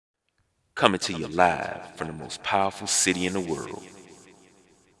coming to you live from the most powerful city in the world.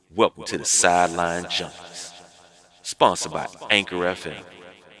 Welcome to the Sideline Junkies, sponsored by Anchor FM.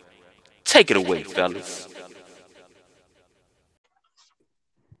 Take it away, fellas.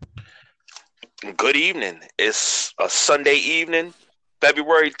 Good evening. It's a Sunday evening,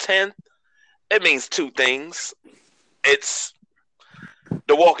 February 10th. It means two things. It's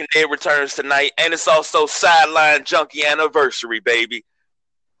The Walking Dead returns tonight, and it's also Sideline Junkie anniversary, baby.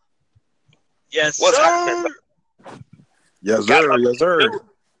 Yes, What's sir. happening? Yes, Got sir. Yes, sir.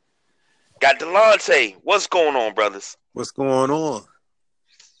 Got Delonte. What's going on, brothers? What's going on?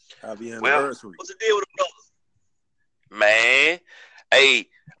 Happy anniversary. What's the deal with the brothers? Man, hey,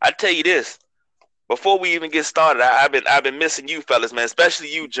 I tell you this. Before we even get started, I've been missing you fellas, man, especially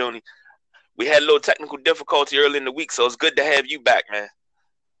you, Junie. We had a little technical difficulty early in the week, so it's good to have you back, man.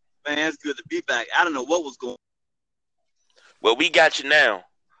 Man, it's good to be back. I don't know what was going on. Well, we got you now.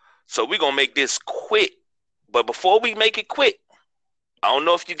 So we're going to make this quick. But before we make it quick, I don't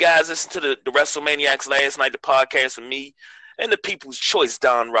know if you guys listened to the WrestleManiacs last night, the podcast with me and the People's Choice,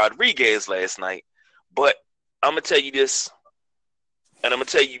 Don Rodriguez, last night. But I'm going to tell you this, and I'm going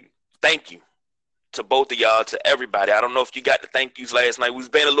to tell you thank you to both of y'all, to everybody. I don't know if you got the thank yous last night. We was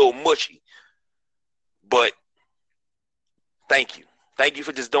being a little mushy. But thank you. Thank you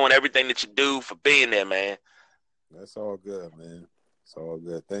for just doing everything that you do, for being there, man. That's all good, man. It's all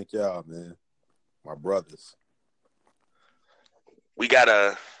good. Thank y'all, man. My brothers. We got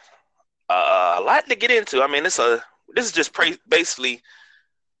a lot to get into. I mean, this is just basically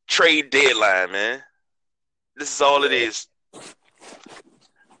trade deadline, man. This is all it is.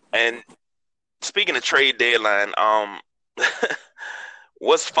 And speaking of trade deadline,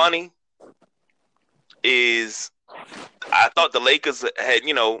 what's funny is I thought the Lakers had,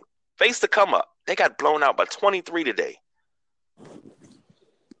 faced a come up. They got blown out by 23 today.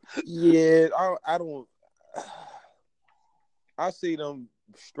 Yeah, I don't. I see them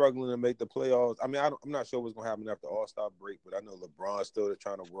struggling to make the playoffs. I mean, I'm not sure what's going to happen after All-Star break, but I know LeBron's still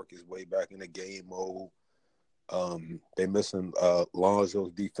trying to work his way back in the game mode. They missing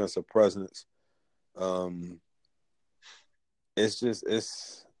Lonzo's defensive presence. It's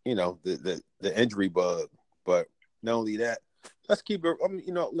the injury bug. But not only that, let's keep it. I mean,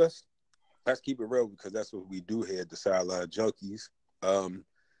 let's keep it real, because that's what we do here at the Sideline Junkies.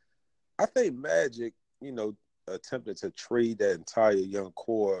 I think Magic, attempted to trade that entire young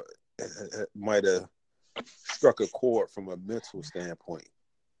core, might have struck a chord from a mental standpoint,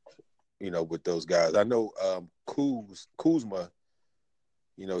 with those guys. I know Kuzma,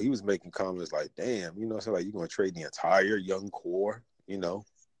 he was making comments like, damn, so like, you're going to trade the entire young core, Yeah,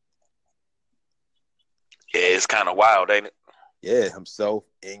 it's kind of wild, ain't it? Yeah, himself,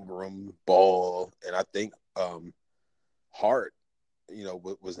 Ingram, Ball, and I think Hart,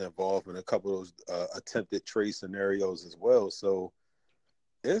 was involved in a couple of those attempted trade scenarios as well. So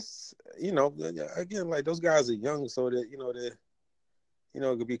it's, again, like, those guys are young, so that, it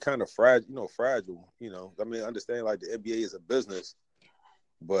could be kind of fragile, I mean, I understand, like, the NBA is a business,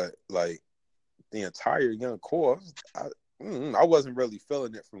 but, like, the entire young core, I wasn't really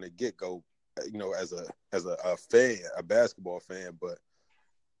feeling it from the get-go, as a fan, a basketball fan, but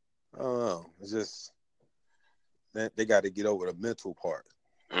I don't know. It's just they got to get over the mental part.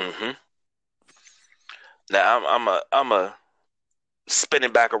 Mm-hmm. Now I'm a spin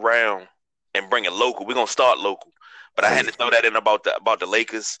it back around and bring it local. We're gonna start local, but I had to throw that in about the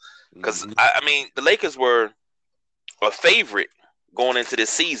Lakers, because I mean, the Lakers were a favorite going into this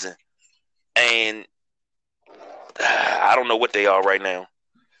season, and I don't know what they are right now.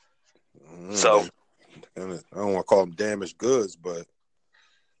 So I don't want to call them damaged goods, but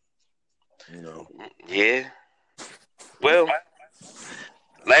yeah. Well,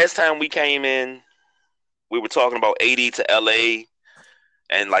 last time we came in, we were talking about AD to LA,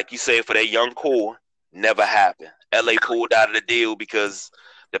 and like you said, for that young core, never happened. LA pulled out of the deal because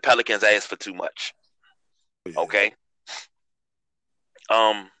the Pelicans asked for too much. Okay.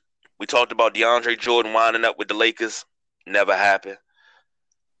 We talked about DeAndre Jordan winding up with the Lakers, never happened.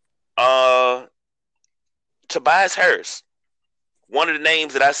 Tobias Harris, one of the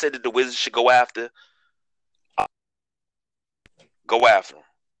names that I said that the Wizards should go after. Go after him.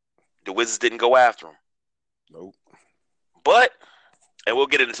 The Wizards didn't go after him. Nope. But, and we'll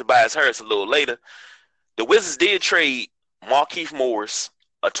get into Tobias Harris a little later, the Wizards did trade Markieff Morris,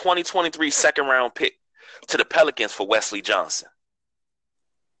 a 2023 second-round pick, to the Pelicans for Wesley Johnson.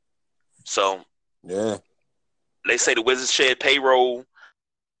 So, yeah, they say the Wizards shared payroll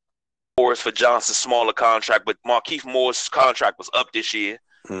Morris for Johnson's smaller contract, but Markieff Morris' contract was up this year.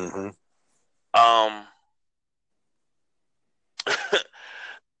 Mm-hmm.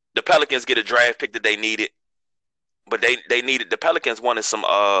 the Pelicans get a draft pick that they needed, but they needed the Pelicans wanted some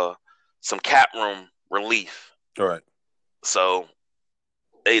cap room relief. All right. So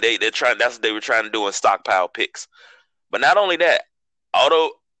they're trying. That's what they were trying to do in stockpile picks. But not only that,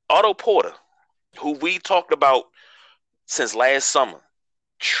 Otto Porter, who we talked about since last summer,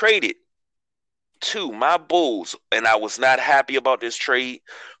 traded to my Bulls, and I was not happy about this trade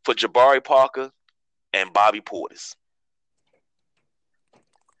for Jabari Parker and Bobby Portis.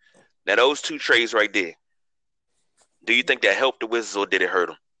 Now those two trades right there. Do you think that helped the Wizards or did it hurt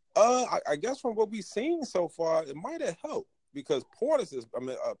them? I guess from what we've seen so far, it might have helped because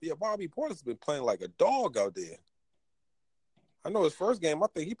Bobby Portis has been playing like a dog out there. I know his first game, I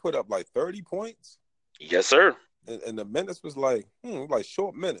think he put up like 30 points. Yes, sir. And the minutes was like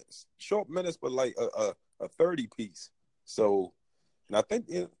short minutes, but like a 30 piece. So, and I think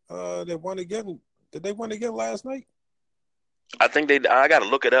they won again. Did they win again last night? I think I got to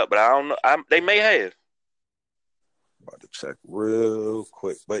look it up, but I don't know. They may have. About to check real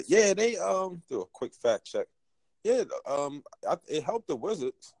quick, but yeah, they do a quick fact check. Yeah, it helped the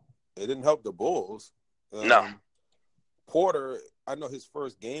Wizards. It didn't help the Bulls. No. Porter, I know his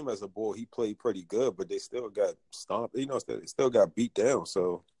first game as a Bull, he played pretty good, but they still got stomped. They still got beat down.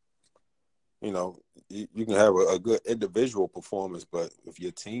 So, you can have a good individual performance, but if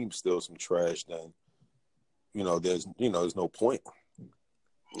your team's still some trash, then there's no point.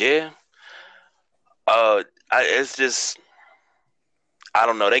 Yeah. It's just I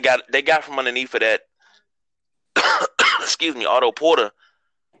don't know. They got from underneath for that. Excuse me, Otto Porter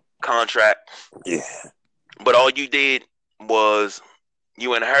contract. Yeah. But all you did was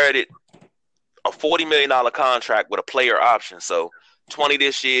you inherited a $40 million contract with a player option. So 20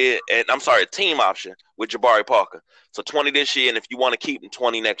 this year, and I'm sorry, a team option with Jabari Parker. So 20 this year, and if you want to keep him,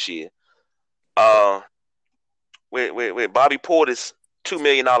 20 next year. With Bobby Portis, $2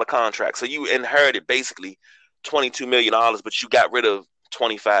 million contract. So you inherited basically $22 million, but you got rid of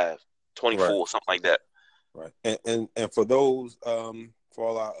 25, 24, right. Something like that. Right. And for those, for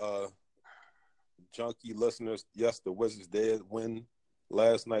all our junkie listeners, yes, the Wizards did win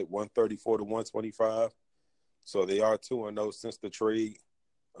last night, 134-125. So they are 2-0 since the trade.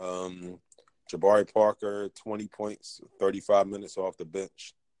 Jabari Parker, 20 points, 35 minutes off the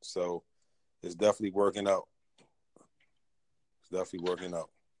bench. So it's definitely working out.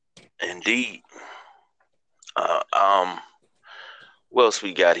 Indeed. What else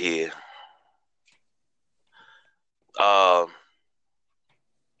we got here?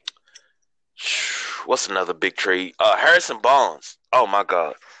 What's another big trade? Harrison Barnes. Oh my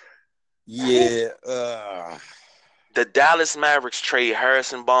God. Yeah. The Dallas Mavericks trade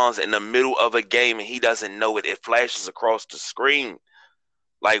Harrison Barnes in the middle of a game and he doesn't know it. It flashes across the screen.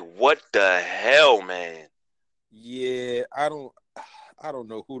 Like, what the hell, man? Yeah, I don't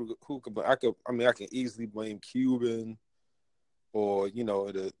know who could. I can easily blame Cuban or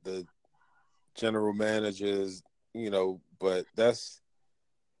the general managers, but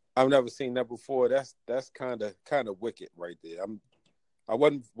I've never seen that before. That's kind of wicked right there. I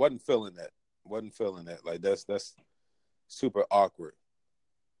wasn't feeling that. Like that's super awkward.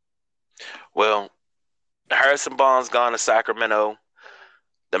 Well, Harrison Barnes gone to Sacramento.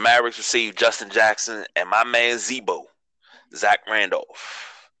 The Mavericks received Justin Jackson and my man Zach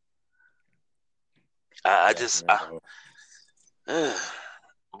Randolph.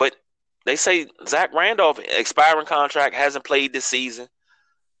 But they say Zach Randolph, expiring contract, hasn't played this season.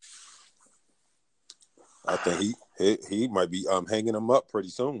 I think he might be hanging him up pretty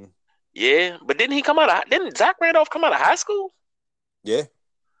soon. Yeah, but didn't Zach Randolph come out of high school? Yeah.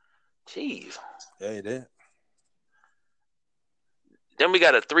 Jeez. Yeah, he did. Then we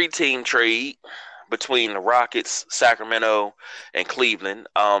got a 3-team trade between the Rockets, Sacramento, and Cleveland.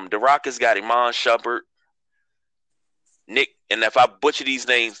 The Rockets got Iman Shumpert, Nick, and if I butcher these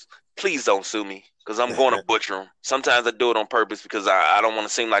names, please don't sue me because I'm going to butcher them. Sometimes I do it on purpose because I don't want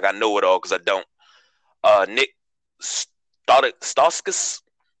to seem like I know it all because I don't. Nick Stauskas,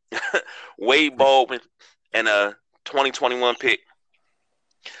 Wade Baldwin, and a 2021 pick.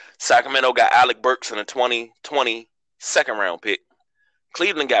 Sacramento got Alec Burks and a 2020 second-round pick.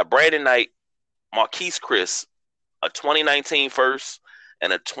 Cleveland got Brandon Knight, Marquise Chris, a 2019 first,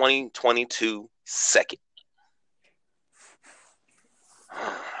 and a 2022 second.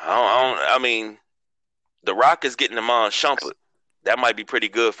 I mean, the Rockets getting Iman Shumpert. That might be pretty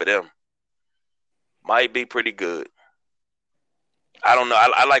good for them. Might be pretty good. I don't know.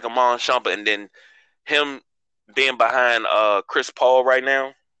 I like Iman Shumpert, and then him being behind Chris Paul right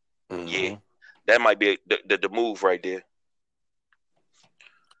now. Mm-hmm. Yeah, that might be the move right there.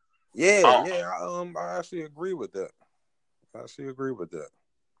 Yeah, I actually agree with that.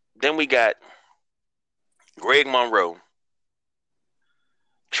 Then we got Greg Monroe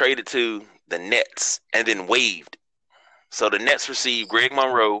traded to the Nets and then waived. So the Nets received Greg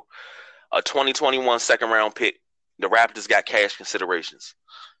Monroe, a 2021 second round pick. The Raptors got cash considerations.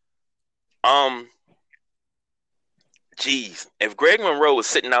 Geez, if Greg Monroe is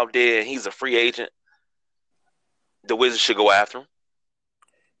sitting out there and he's a free agent, the Wizards should go after him.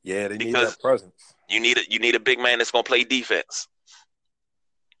 Yeah, they need that presence. You need a big man that's gonna play defense.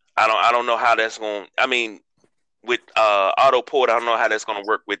 I don't know how that's going. I mean, with Otto Porter, I don't know how that's going to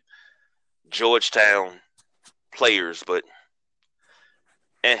work with Georgetown players, but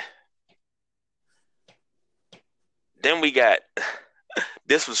Then we got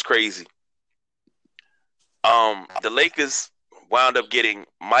this was crazy. The Lakers wound up getting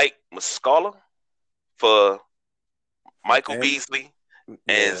Mike Muscala for Michael Beasley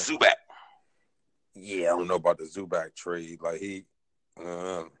and Zubac. Yeah, I don't know about the Zubac trade. Like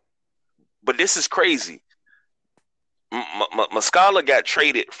But this is crazy. Muscala got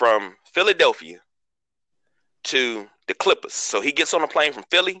traded from Philadelphia to the Clippers. So he gets on a plane from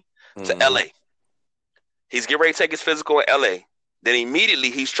Philly to LA. He's getting ready to take his physical in LA. Then immediately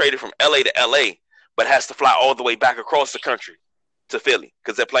he's traded from LA to LA, but has to fly all the way back across the country to Philly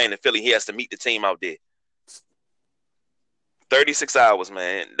because they're playing in Philly. He has to meet the team out there. 36 hours,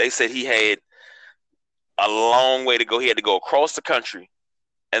 man. They said he had a long way to go. He had to go across the country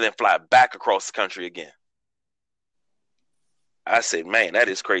and then fly back across the country again. I said, man, that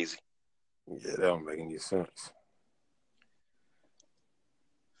is crazy. Yeah, that don't make any sense.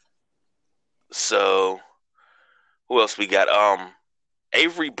 So, who else we got?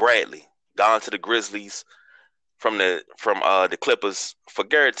 Avery Bradley gone to the Grizzlies from the Clippers for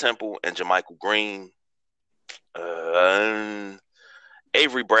Garrett Temple and JaMychal Green.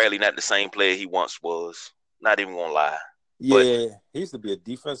 Avery Bradley not the same player he once was. Not even gonna lie. Yeah, he used to be a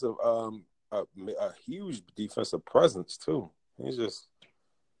defensive, a huge defensive presence too. He's just.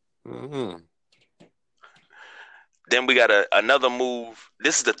 Then we got another move.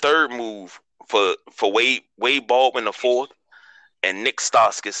 This is the third move for Wade Baldwin the fourth and Nick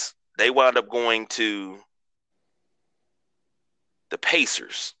Stauskas. They wound up going to the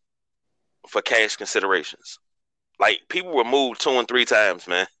Pacers for cash considerations. Like people were moved 2 and 3 times,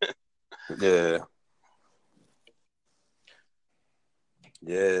 man. Yeah.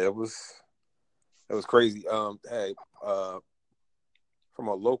 Yeah, it was crazy. Hey, from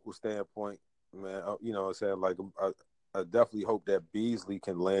a local standpoint, man, you know what I'm saying? Like, I definitely hope that Beasley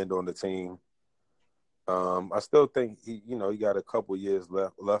can land on the team. I still think he got a couple years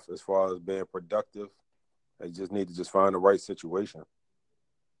left as far as being productive. They just need to find the right situation.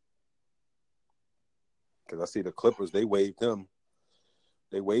 Because I see the Clippers, they waived him.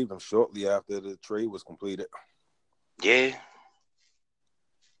 They waived him shortly after the trade was completed. Yeah.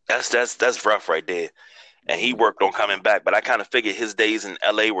 That's rough right there. And he worked on coming back. But I kind of figured his days in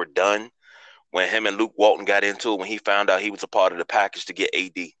LA were done when him and Luke Walton got into it when he found out he was a part of the package to get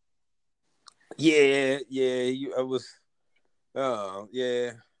AD. Yeah. Yeah.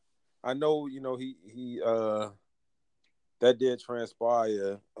 I know, he that did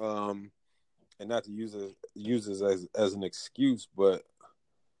transpire. And not to use it as an excuse, but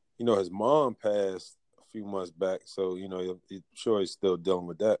his mom passed a few months back, so I'm sure he's still dealing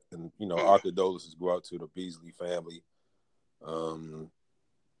with that. And our condolences go out to the Beasley family.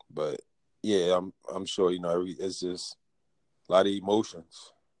 But yeah, I'm sure it's just a lot of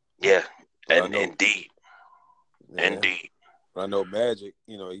emotions. Yeah, and indeed. Yeah. Indeed. I know Magic.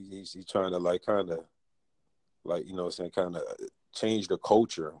 He's trying to kind of change the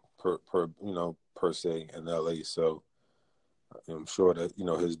culture per se in LA. So I'm sure that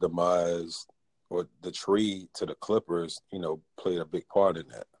his demise or the trade to the Clippers played a big part in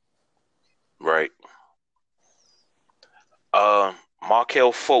that. Right.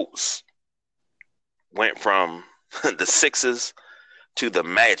 Markelle Fultz went from the Sixers to the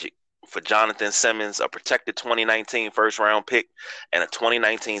Magic for Jonathan Simmons, a protected 2019 first-round pick and a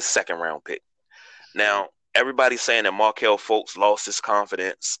 2019 second-round pick. Now, everybody's saying that Markelle Fultz lost his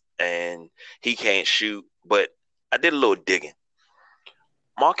confidence and he can't shoot, but I did a little digging.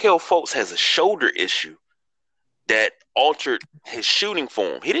 Markelle Fultz has a shoulder issue that altered his shooting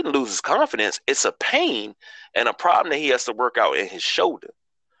form. He didn't lose his confidence. It's a pain and a problem that he has to work out in his shoulder.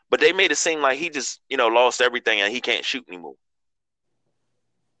 But they made it seem like he just, lost everything and he can't shoot anymore.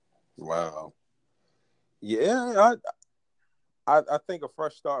 Wow. Yeah, I think a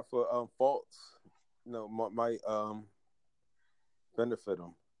fresh start for Fultz, might benefit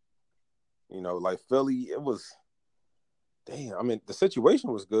him. Like Philly, it was damn. I mean, the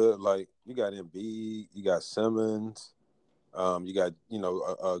situation was good. Like you got Embiid, you got Simmons, You got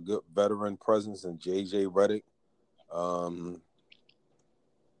a good veteran presence in JJ Redick.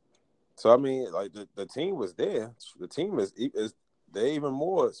 So I mean, like the team was there. The team is there even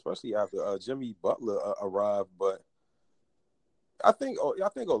more, especially after Jimmy Butler arrived. But I think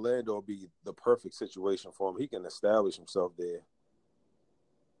Orlando will be the perfect situation for him. He can establish himself there.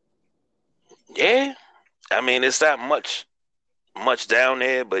 Yeah, I mean it's not much down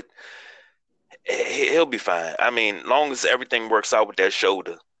there, but he'll be fine. I mean, long as everything works out with that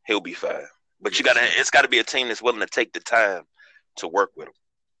shoulder, he'll be fine. But it's got to be a team that's willing to take the time to work with him.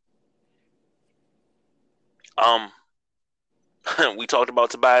 We talked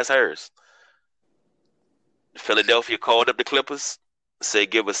about Tobias Harris. Philadelphia called up the Clippers,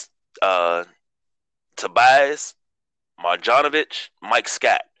 said give us Tobias, Marjanovic, Mike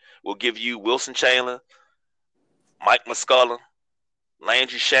Scott. We'll give you Wilson Chandler, Mike Muscala,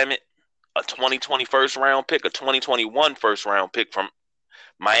 Landry Shamet, a 2020 first round pick, a 2021 first round pick from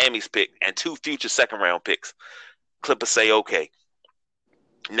Miami's pick, and 2 future second round picks. Clippers say okay.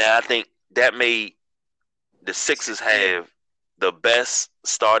 Now I think that made the Sixers have the best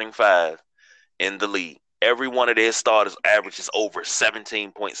starting 5 in the league. Every one of their starters averages over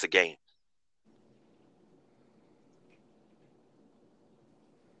 17 points a game.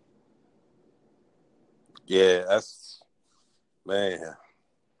 Yeah, that's gonna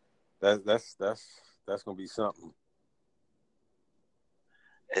be something.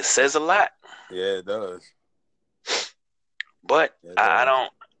 It says a lot. Yeah, it does. But I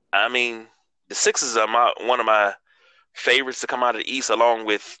mean, the Sixers are one of my favorites to come out of the East, along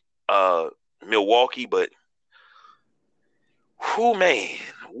with Milwaukee. But whoo man,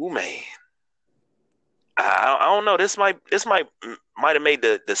 I don't know. This might have made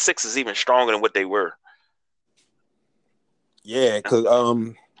the Sixers even stronger than what they were. Yeah, because I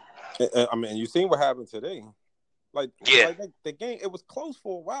mean, you seen what happened today. Like the game, it was close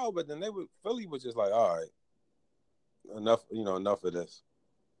for a while, but then Philly was just like, all right, enough of this.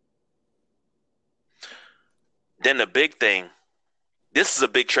 Then the big thing, this is a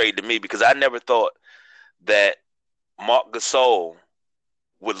big trade to me because I never thought that Marc Gasol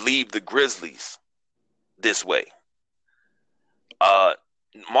would leave the Grizzlies this way. Marc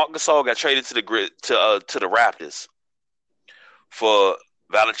Gasol got traded to the Raptors for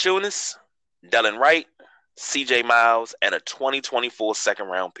Valanciunas, Delon Wright, CJ Miles, and a 2024 second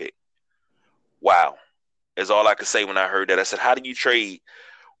round pick. Wow. Is all I could say when I heard that. I said, how do you trade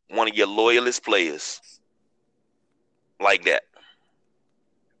one of your loyalist players like that?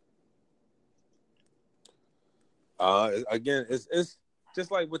 Again, it's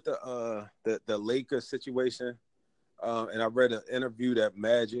just like with the Lakers situation. And I read an interview that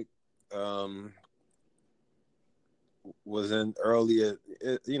Magic was in earlier.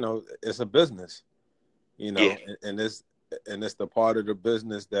 It's a business, Yeah. and it's the part of the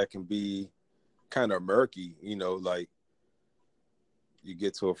business that can be kind of murky. Like you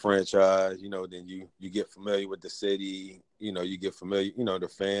get to a franchise, then you get familiar with the city. You get familiar. The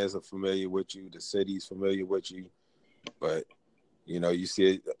fans are familiar with you. The city's familiar with you, but you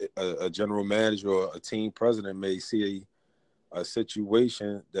see a general manager or a team president may see a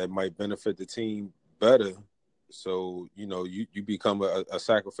situation that might benefit the team better. So, you become a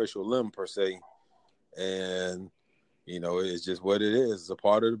sacrificial limb per se. And, it's just what it is. It's a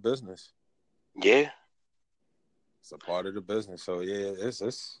part of the business. Yeah. It's a part of the business. So, yeah,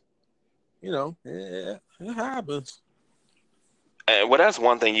 it's it happens. And that's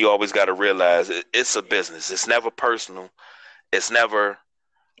one thing you always got to realize. It's a business. It's never personal. It's never,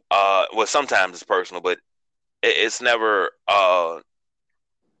 sometimes it's personal, but it's never,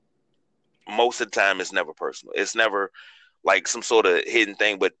 most of the time it's never personal. It's never like some sort of hidden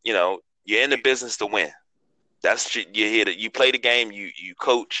thing, but you're in the business to win. That's you're here to, you play the game, you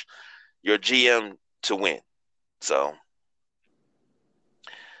coach your GM to win. So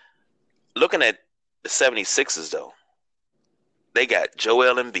looking at the 76ers though, they got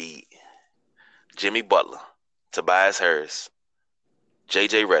Joel Embiid, Jimmy Butler, Tobias Harris,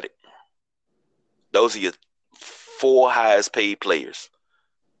 JJ Redick. Those are your 4 highest paid players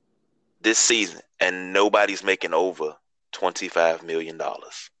this season, and nobody's making over $25 million.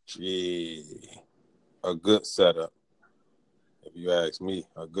 Gee, a good setup. If you ask me,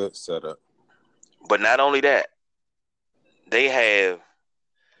 a good setup. But not only that, they have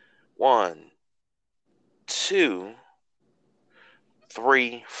 1, 2,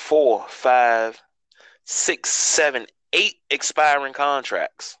 3, 4, 5, 6, 7, 8 expiring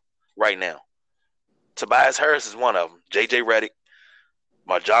contracts right now. Tobias Harris is one of them. JJ Redick,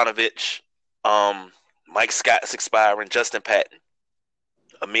 Marjanovic, Mike Scott's expiring, Justin Patton,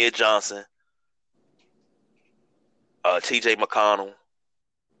 Amir Johnson. T.J. McConnell.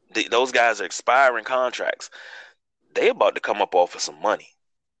 Those guys are expiring contracts. They about to come up off of some money.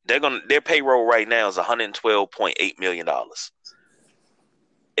 Their payroll right now is $112.8 million.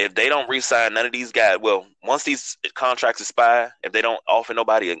 If they don't re-sign none of these guys, well, once these contracts expire, if they don't offer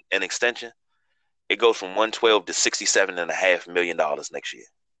nobody an extension, it goes from 112 to $67.5 million next year.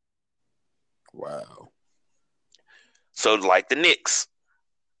 Wow. So, like the Knicks,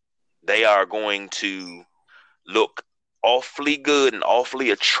 they are going to look awfully good and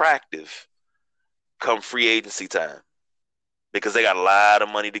awfully attractive come free agency time because they got a lot of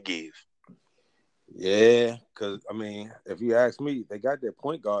money to give. Yeah, because, I mean, if you ask me, they got their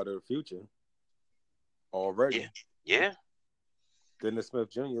point guard of the future already. Yeah. Dennis Smith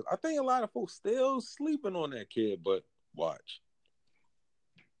Jr. I think a lot of folks still sleeping on that kid, but watch.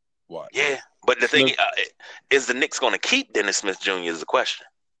 Yeah, but the thing is the Knicks going to keep Dennis Smith Jr. is the question.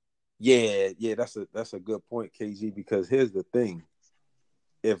 Yeah, that's a good point, KG, because here's the thing.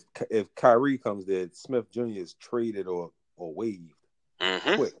 If Kyrie comes there, Smith Jr. is traded or waived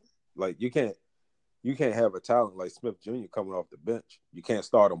quick. Like you can't have a talent like Smith Jr. coming off the bench. You can't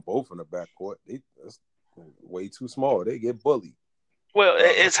start them both in the backcourt. That's way too small. They get bullied. Well,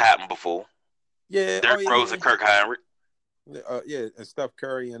 it's happened before. Yeah, Derrick Rose and Kirk Hinrich. Yeah, and Steph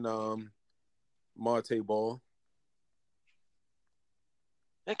Curry and Monte Ball.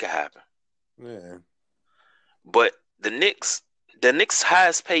 It could happen. Yeah. But the Knicks'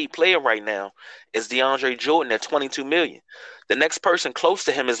 highest paid player right now is DeAndre Jordan at $22 million. The next person close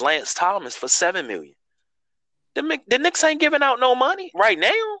to him is Lance Thomas for $7 million. The Knicks ain't giving out no money right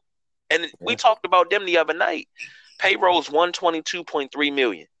now. And we talked about them the other night. Payroll's $122.3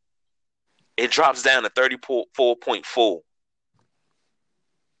 million. It drops down to $34.4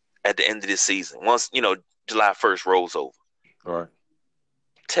 at the end of this season. Once, July 1st rolls over. All right.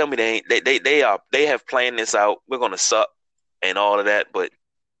 Tell me they have planned this out. We're gonna suck and all of that, but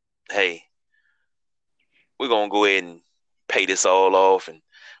hey, we're gonna go ahead and pay this all off.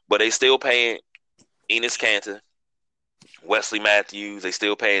 But they still paying Enes Kanter, Wesley Matthews. They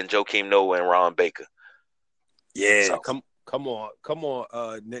still paying Joakim Noah and Ron Baker. Yeah, so, come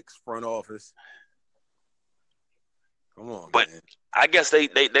on, Knicks front office. Come on, but man. I guess they're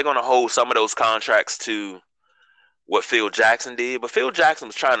gonna hold some of those contracts to what Phil Jackson did, but Phil Jackson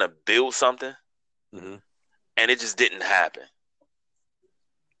was trying to build something, and it just didn't happen.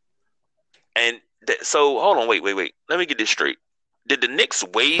 And so, hold on, wait. Let me get this straight. Did the Knicks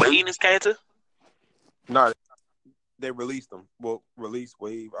waive Enes Kanter? No, they released him. Well,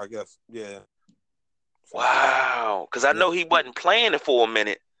 waive, I guess. Yeah. Wow, because I know he wasn't playing it for a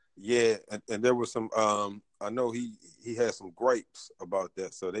minute. Yeah, and there was some. I know he had some gripes about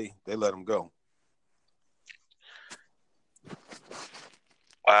that, so they let him go.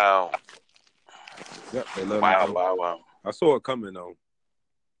 Wow. Yep, they let him go. Wow. I saw it coming though.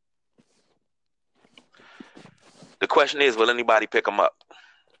 The question is, will anybody pick him up?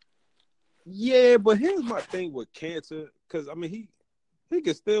 Yeah, but here's my thing with Kanter, because I mean he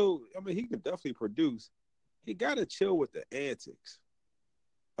can still. I mean he can definitely produce. He got to chill with the antics.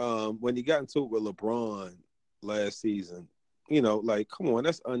 When he got into it with LeBron last season, like come on,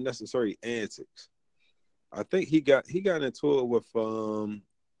 that's unnecessary antics. I think he got into it with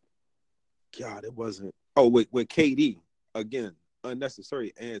it wasn't. Oh, with KD again,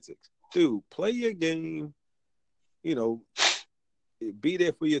 unnecessary antics. Dude, play your game. Be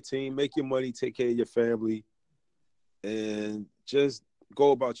there for your team, make your money, take care of your family, and just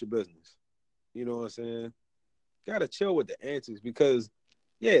go about your business. You know what I'm saying? Gotta chill with the antics because,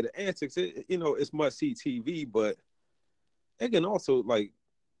 the antics, it's must-see TV, but it can also, like,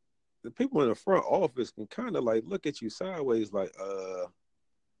 the people in the front office can kind of, like, look at you sideways like,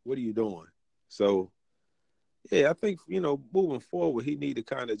 what are you doing? So, I think, moving forward, he need to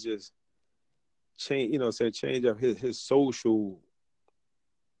kind of just change up his social,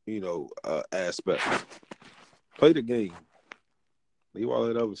 aspect. Play the game. Leave all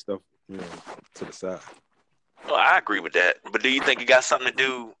that other stuff, to the side. Well, I agree with that. But do you think it got something to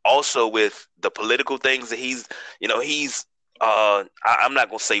do also with the political things that he's I'm not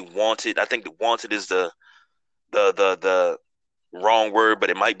gonna say wanted. I think the wanted is the wrong word, but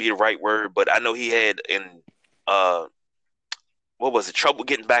it might be the right word. But I know he had trouble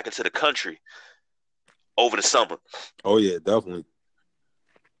getting back into the country over the summer. Oh yeah, definitely.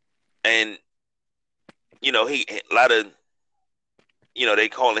 And he a lot of they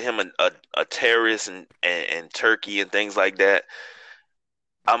calling him a terrorist and Turkey and things like that.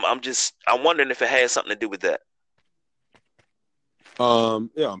 I'm wondering if it has something to do with that.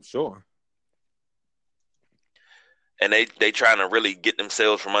 Yeah, I'm sure. And they trying to really get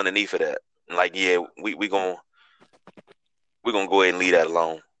themselves from underneath of that. Like, yeah, we gonna we're gonna go ahead and leave that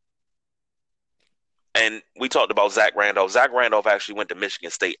alone. And we talked about Zach Randolph. Zach Randolph actually went to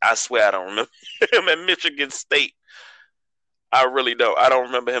Michigan State. I swear I don't remember him at Michigan State. I really don't. I don't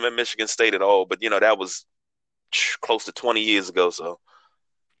remember him at Michigan State at all. But that was close to 20 years ago. So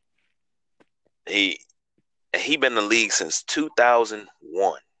he been in the league since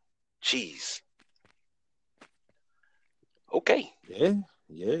 2001. Jeez. Okay. Yeah.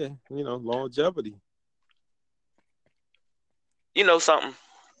 Longevity. You know something?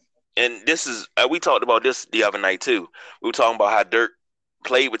 And this is we talked about this the other night too. We were talking about how Dirk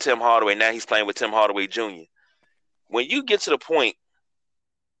played with Tim Hardaway. Now he's playing with Tim Hardaway Jr. When you get to the point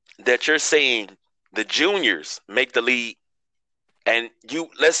that you're saying the juniors make the league, and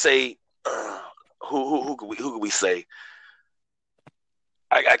let's say who could we say?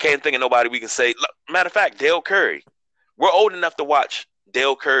 I can't think of nobody we can say. Matter of fact, Dale Curry. We're old enough to watch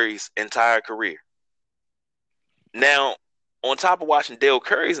Dale Curry's entire career. Now, on top of watching Dale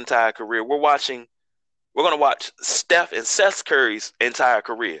Curry's entire career, we're going to watch Steph and Seth Curry's entire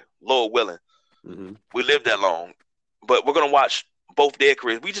career, Lord willing. Mm-hmm. We lived that long. But we're going to watch both their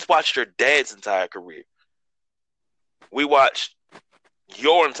careers. We just watched your dad's entire career. We watched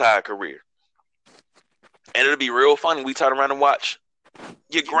your entire career. And it'll be real funny. We turn around and watch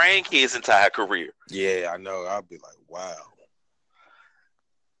your grandkids' entire career. Yeah, I know. I'll be like, wow.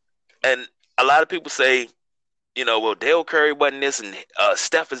 And a lot of people say, well, Dale Curry wasn't this, and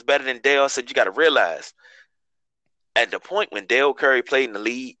Steph is better than Dale. I said, you got to realize, at the point when Dale Curry played in the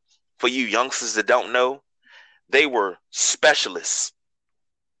league, for you youngsters that don't know, they were specialists.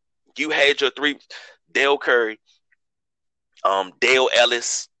 You had your three, Dale Curry, Dale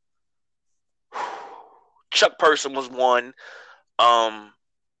Ellis, Chuck Person was one.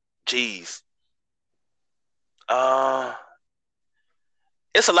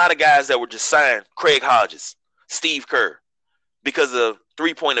 It's a lot of guys that were just signed. Craig Hodges, Steve Kerr, because of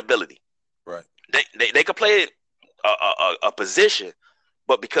 3-point ability. Right. They could play a position,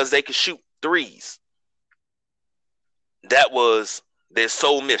 but because they could shoot threes, that was their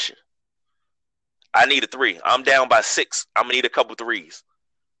sole mission. I need a three. I'm down by 6. I'm gonna need a couple threes.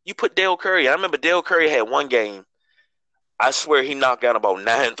 You put Dale Curry. I remember Dale Curry had one game. I swear he knocked out about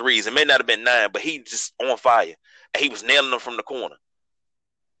 9 threes. It may not have been 9, but he just on fire. And he was nailing them from the corner.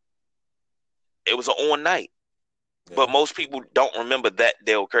 It was an on night. Yeah. But most people don't remember that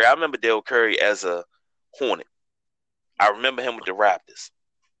Dale Curry. I remember Dale Curry as a Hornet. I remember him with the Raptors.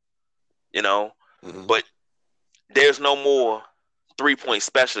 Mm-hmm. But there's no more 3-point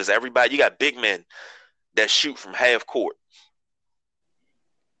specialists. Everybody, you got big men that shoot from half court.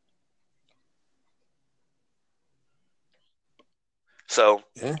 So,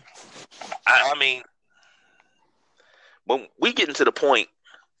 yeah. I mean, when we get into the point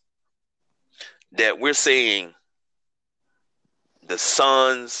that we're seeing the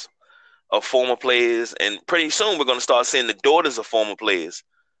sons of former players, and pretty soon we're going to start seeing the daughters of former players,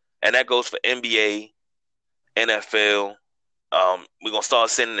 and that goes for NBA, NFL. We're going to start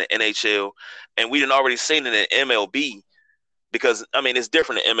seeing it in the NHL, and we done already seen it in MLB because, it's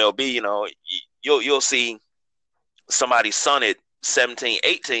different in MLB. You'll see somebody's son at 17,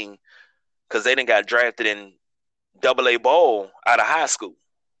 18 because they done got drafted in AA ball out of high school.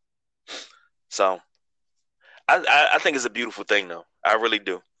 So I think it's a beautiful thing, though. I really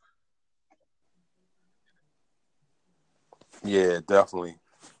do. Yeah, definitely,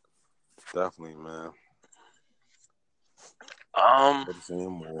 man.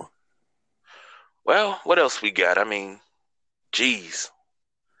 More. Well, what else we got? Geez.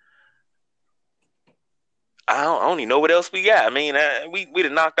 I don't even know what else we got. We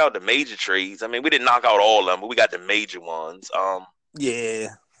done knocked out the major trades. We didn't knock out all of them, but we got the major ones. Yeah.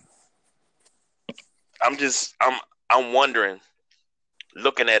 I'm wondering,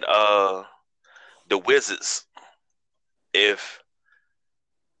 looking at the Wizards, if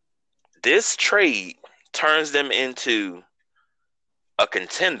this trade turns them into a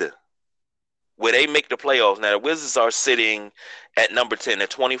contender where they make the playoffs. Now the Wizards are sitting at number 10 at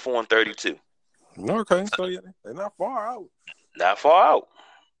 24-32. Okay, so yeah, they're not far out. Not far out.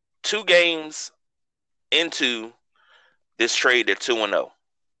 2 games into this trade, they're 2-0.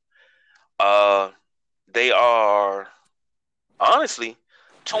 They are honestly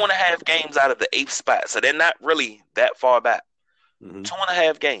 2.5 games out of the 8th spot, so they're not really that far back. Mm-hmm.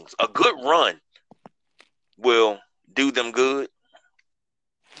 2.5 games. A good run will do them good.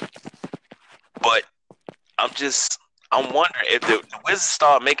 But I'm wondering if the Wizards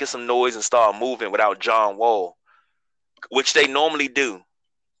start making some noise and start moving without John Wall, which they normally do.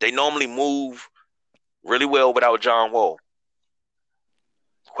 They normally move really well without John Wall.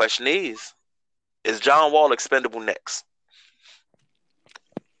 The question is John Wall expendable next?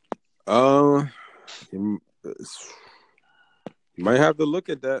 You might have to look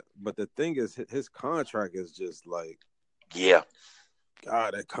at that, but the thing is, his contract is just like, Yeah.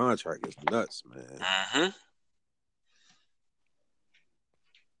 God, that contract is nuts, man. Mm-hmm.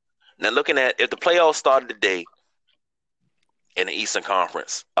 Now, looking at if the playoffs started today in the Eastern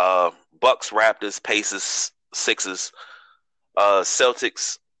Conference, Bucks, Raptors, Pacers, Sixers,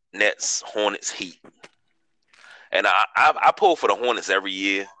 Celtics, Nets, Hornets, Heat, and I pull for the Hornets every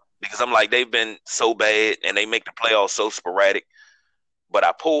year because I'm like they've been so bad and they make the playoffs so sporadic, but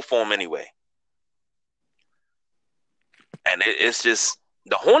I pull for them anyway. And it's just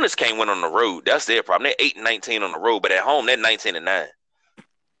the Hornets can't win on the road. That's their problem. They're 8-19 on the road, but at home they're 19-9.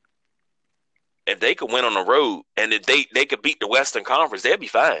 If they could win on the road and if they could beat the Western Conference, they'll be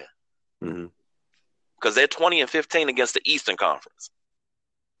fine. Because they're 20-15 against the Eastern Conference.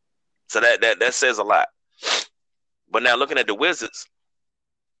 So that says a lot. But now looking at the Wizards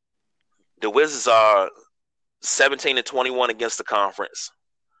are 17-21 against the conference.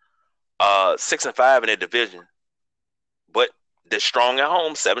 6-5 in their division. But they're strong at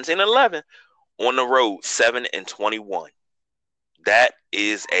home, 17-11. On the road, 7-21. That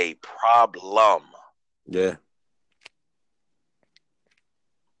is a problem. Yeah.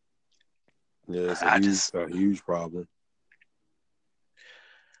 Yeah, it's a huge problem.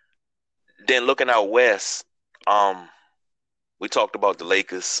 Then looking out west, we talked about the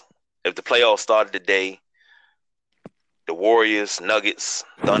Lakers. If the playoffs started today, the Warriors, Nuggets,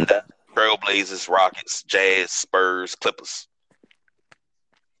 Thunder, Trailblazers, Rockets, Jazz, Spurs, Clippers,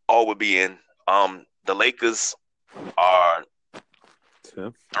 all would be in. The Lakers are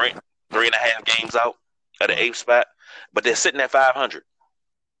 3.5 games out of the 8th spot, but they're sitting at 500.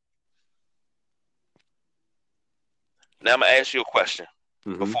 Now I'm gonna ask you a question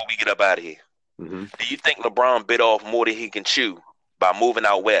before we get up out of here. Do you think LeBron bit off more than he can chew by moving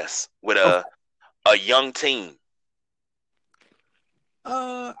out west with a young team?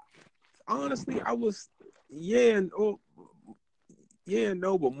 Honestly, I was and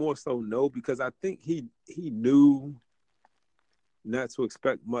no, but more so no, because I think he knew not to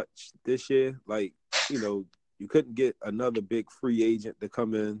expect much this year. Like, you couldn't get another big free agent to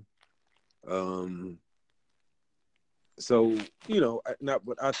come in. So,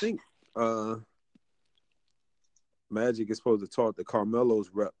 but I think Magic is supposed to talk to Carmelo's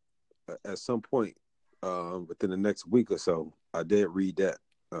rep at some point within the next week or so. I did read that.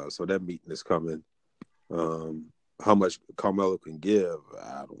 So that meeting is coming. How much Carmelo can give,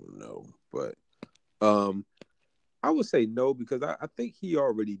 I don't know. But I would say no, because I think he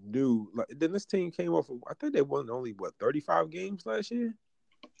already knew. Like, then this team came off of, I think they won only, 35 games last year?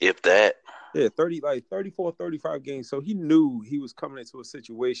 If that. Yeah, 34, 35 games. So he knew he was coming into a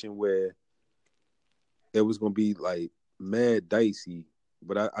situation where it was going to be like mad dicey.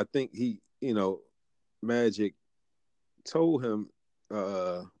 But I think he, Magic told him,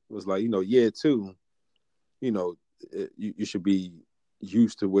 was like, year two, you should be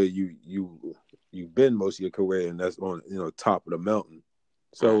used to where you've been most of your career, and that's on top of the mountain.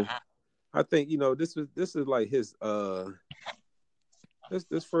 So I think this is like his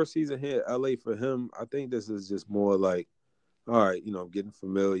this first season here at LA for him. I think this is just more like, all right, getting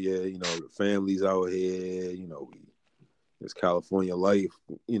familiar. The family's out here. It's California life.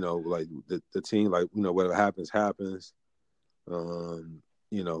 Like the team, like whatever happens.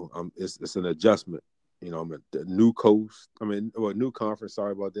 It's an adjustment. I'm at the new coast. New conference.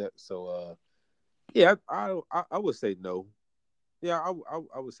 Sorry about that. So, yeah, I would say no. Yeah,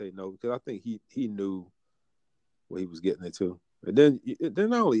 I would say no, because I think he knew what he was getting into. And then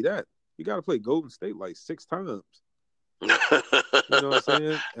not only that, you got to play Golden State like 6 times. You know what I'm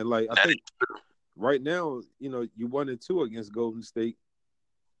saying? And like I think right now, you 1-2 against Golden State.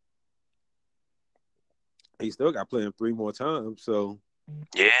 He still got to play him 3 more times. So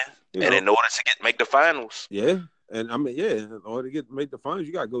yeah, and in order to make the finals, yeah, and in order to make the finals,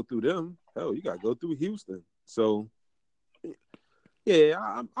 you got to go through them. Hell, you got to go through Houston. So yeah,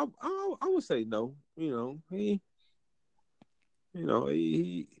 I would say no. He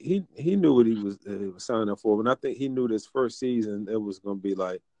knew what he was signing up for, and I think he knew this first season it was going to be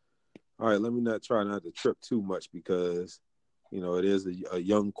like, all right, let me not try not to trip too much, because it is a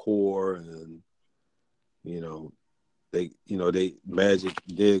young core, and they Magic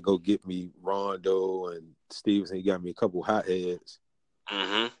did go get me Rondo and Stevenson. He got me a couple hot heads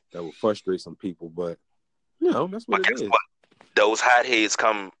that would frustrate some people, but that's what it is. What? Those hot heads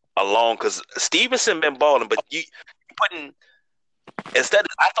come along because Stevenson been balling, but you putting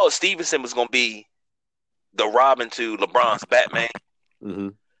I thought Stevenson was gonna be the Robin to LeBron's Batman,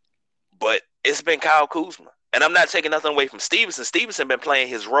 but it's been Kyle Kuzma. And I'm not taking nothing away from Stevenson. Stevenson been playing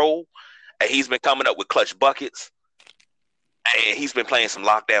his role, and he's been coming up with clutch buckets, and he's been playing some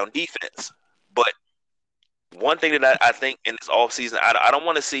lockdown defense. But one thing that I think in this offseason, I don't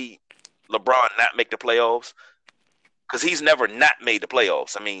want to see LeBron not make the playoffs because he's never not made the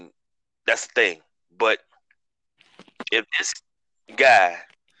playoffs. I mean, that's the thing. But if this guy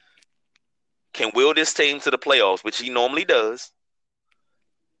can will this team to the playoffs, which he normally does,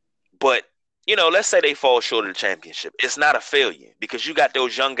 but let's say they fall short of the championship. It's not a failure because you got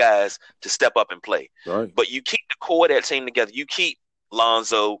those young guys to step up and play. Right. But you keep the core of that team together. You keep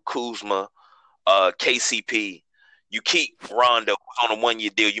Lonzo, Kuzma, KCP. You keep Rondo, who's on a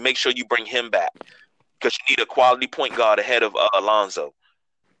one-year deal. You make sure you bring him back because you need a quality point guard ahead of Alonzo.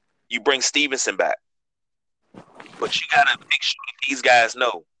 You bring Stevenson back. But you got to make sure that these guys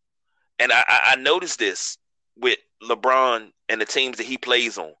know. And I noticed this with LeBron and the teams that he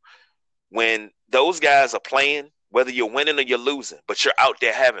plays on. When those guys are playing, whether you're winning or you're losing, but you're out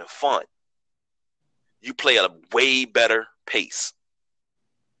there having fun, you play at a way better pace.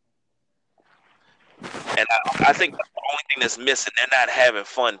 And I think that's the only thing that's missing. They're not having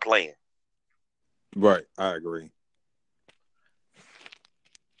fun playing. Right. I agree.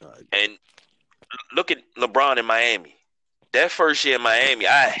 And look at LeBron in Miami. That first year in Miami,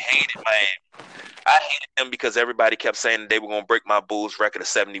 I hated Miami. I hated them because everybody kept saying that they were going to break my Bulls record of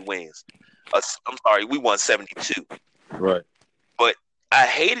 70 wins. I'm sorry, we won 72. Right. But I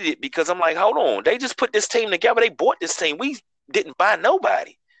hated it because I'm like, hold on. They just put this team together. They bought this team. We didn't buy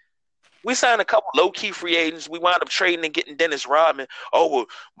nobody. We signed a couple low-key free agents. We wound up trading and getting Dennis Rodman. Oh, well,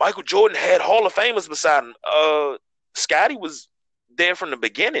 Michael Jordan had Hall of Famers beside him. Scottie was there from the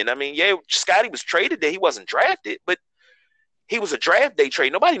beginning. I mean, yeah, Scottie was traded there. He wasn't drafted, but he was a draft day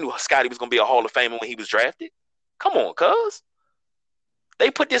trade. Nobody knew Scottie was going to be a Hall of Famer when he was drafted. Come on, cuz. They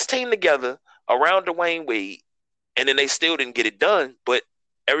put this team together around Dwayne Wade, and then they still didn't get it done. But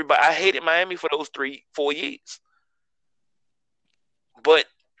everybody, I hated Miami for those 3-4 years. But,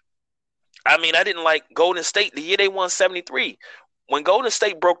 I mean, I didn't like Golden State the year they won 73. When Golden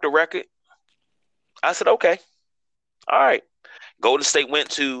State broke the record, I said, okay, all right. Golden State went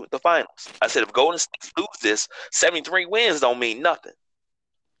to the finals. I said, if Golden State lose this, 73 wins don't mean nothing.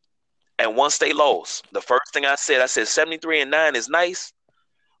 And once they lost, the first thing I said 73-9 is nice,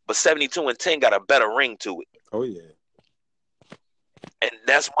 but 72-10 got a better ring to it. Oh, yeah. And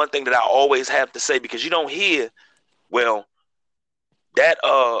that's one thing that I always have to say because you don't hear, well, that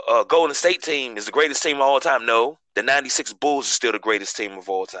Golden State team is the greatest team of all time. No, the 96 Bulls is still the greatest team of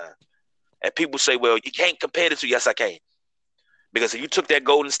all time. And people say, well, you can't compare the two. Yes, I can. Because if you took that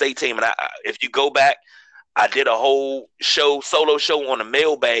Golden State team, and if you go back, I did a whole solo show on a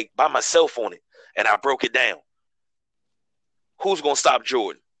mailbag by myself on it, and I broke it down. Who's going to stop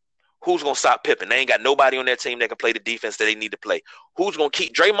Jordan? Who's going to stop Pippen? They ain't got nobody on their team that can play the defense that they need to play. Who's going to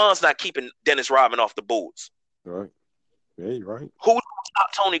keep – Draymond's not keeping Dennis Rodman off the Bulls. Right. Yeah, you're right. Who's going to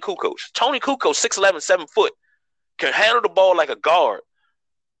stop Tony Kukoc? Tony Kukoc, 6'11", 7 foot, can handle the ball like a guard,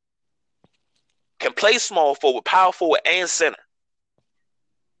 can play small forward, power forward, and center.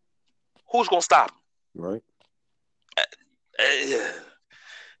 Who's going to stop him? Right.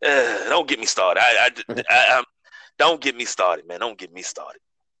 Don't get me started. Don't get me started, man. Don't get me started.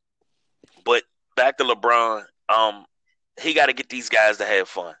 But back to LeBron, he got to get these guys to have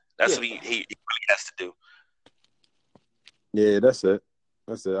fun. That's what he really has to do. Yeah, that's it.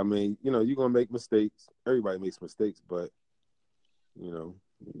 That's it. I mean, you're going to make mistakes. Everybody makes mistakes, but, it'll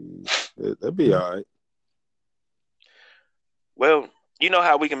be all right. Well, you know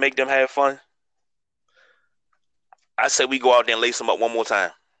how we can make them have fun? I say we go out there and lace them up one more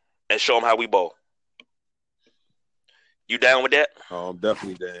time and show them how we ball. You down with that? Oh, I'm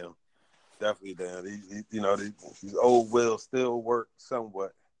definitely down. Definitely down. These old wheels still work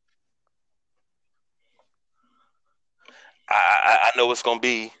somewhat. I know it's gonna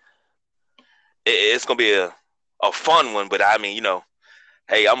be a fun one, but I mean,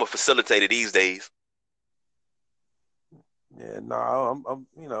 hey, I'm a facilitator these days. Yeah, no, I'm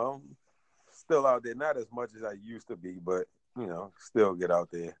still out there, not as much as I used to be, but still get out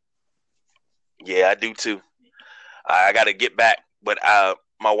there. Yeah, I do too. I got to get back, but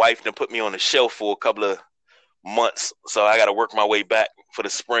my wife done put me on the shelf for a couple of months, so I got to work my way back for the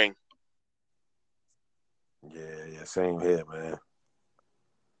spring. Yeah, same here, man.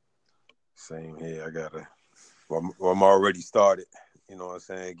 Same here. I gotta. Well, I'm already started. You know what I'm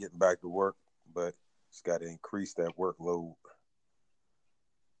saying? Getting back to work, but just got to increase that workload.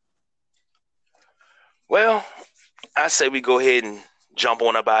 Well, I say we go ahead and jump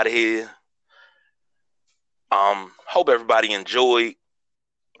on up out of here. Hope everybody enjoyed.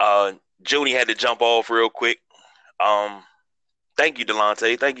 Junie had to jump off real quick. Thank you,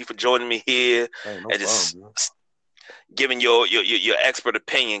 Delonte. Thank you for joining me here Hey, no and just problem, giving your expert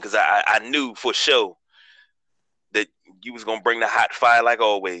opinion, because I knew for sure that you was gonna bring the hot fire like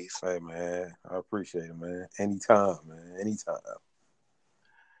always. Hey, man, I appreciate it, man. Anytime, man. Anytime.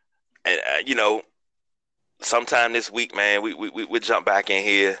 And sometime this week, man, we jump back in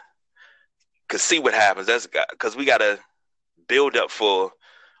here, cause see what happens. That's because we gotta build up for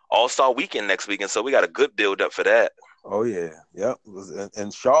All-Star Weekend next week, and so we got a good build up for that. Oh yeah, yep. It was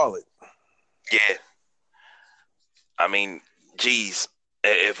in Charlotte. Yeah, I mean, geez,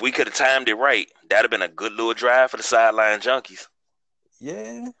 if we could have timed it right, that'd have been a good little drive for the Sideline Junkies.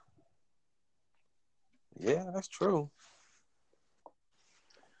 Yeah, yeah, that's true.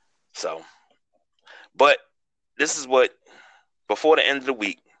 So, but this is what, before the end of the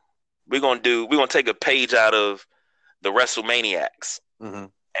week, we're gonna take a page out of the WrestleManiacs, Mm-hmm.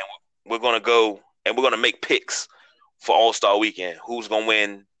 and we're gonna go and we're gonna make picks for All-Star Weekend. Who's gonna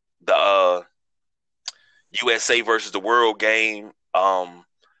win the USA versus the World game, the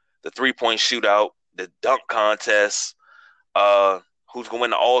 3-point shootout, the dunk contest, who's gonna win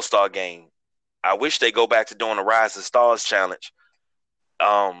the All-Star game. I wish they go back to doing the Rise of Stars challenge,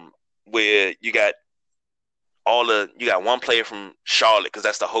 where you got one player from Charlotte, because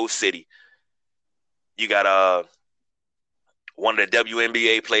that's the host city. You got one of the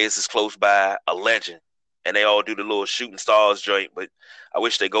WNBA players is close by, a legend, and they all do the little shooting stars joint. But I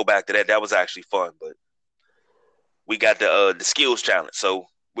wish they go back to that. That was actually fun. But we got the skills challenge, so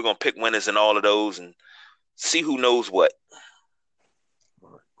we're gonna pick winners in all of those and see who knows what.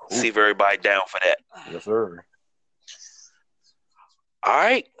 Cool. See if everybody down for that. Yes, sir. All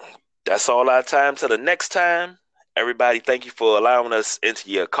right, that's all our time. Till the next time, everybody, thank you for allowing us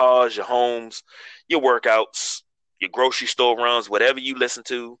into your cars, your homes, your workouts, your grocery store runs, whatever you listen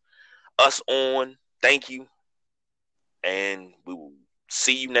to us on. Thank you, and we will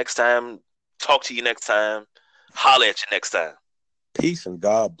see you next time. Talk to you next time. Holler at you next time. Peace and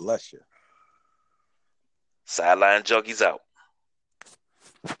God bless you. Sideline Junkies out.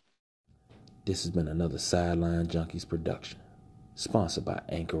 This has been another Sideline Junkies production, sponsored by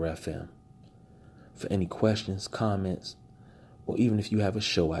Anchor FM. For any questions, comments, or even if you have a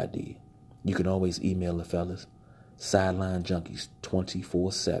show idea, you can always email the fellas,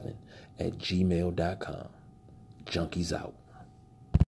 sidelinejunkies247@gmail.com. Junkies out.